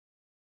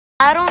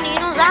I don't need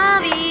no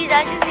zombies,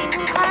 I just need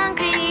some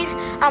concrete.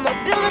 I'ma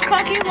build a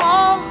concrete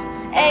wall,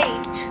 ayy,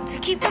 to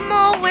keep them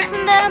all away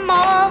from them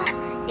all,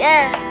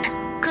 yeah.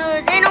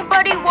 Cause ain't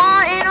nobody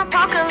wanting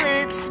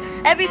apocalypse.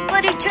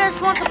 Everybody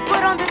just wants to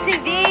put on the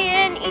TV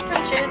and eat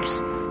some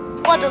chips.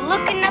 While they're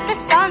looking at the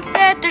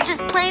sunset, they're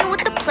just playing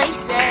with the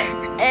playset,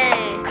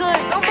 ayy. Cause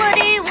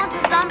nobody wants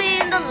a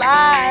zombie in the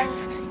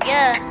life,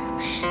 yeah.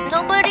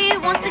 Nobody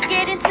wants to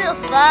get into a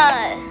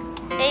fight,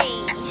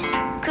 ayy.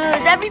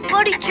 Cause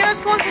everybody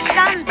just wants to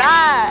shine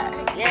bright,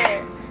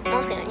 yeah.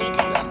 Mostly on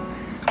YouTube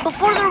though. But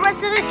for the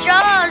rest of the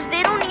jobs,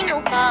 they don't need no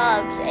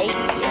cops, ayy,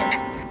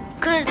 yeah.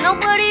 Cause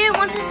nobody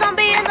wants a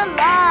zombie in the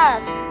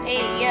life,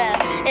 ayy, yeah.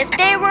 If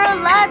they were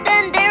alive,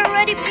 then they'd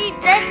already be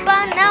dead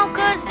by now.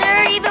 Cause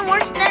they're even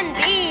worse than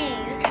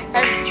bees.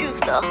 That's the truth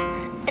though.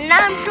 And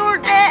I'm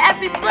sure that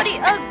everybody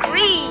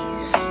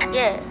agrees,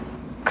 yeah.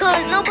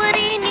 Cause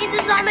nobody needs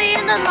a zombie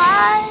in their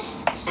life.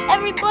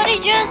 Everybody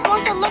just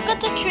wants to look at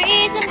the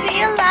trees and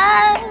be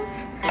alive.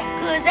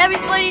 Cause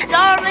everybody's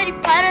already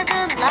part of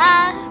the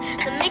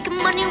life. They're making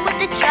money with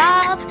the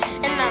job.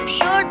 And I'm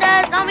sure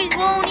that zombies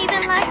won't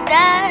even like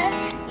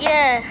that.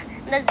 Yeah,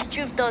 that's the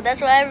truth though.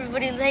 That's why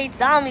everybody hates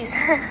zombies.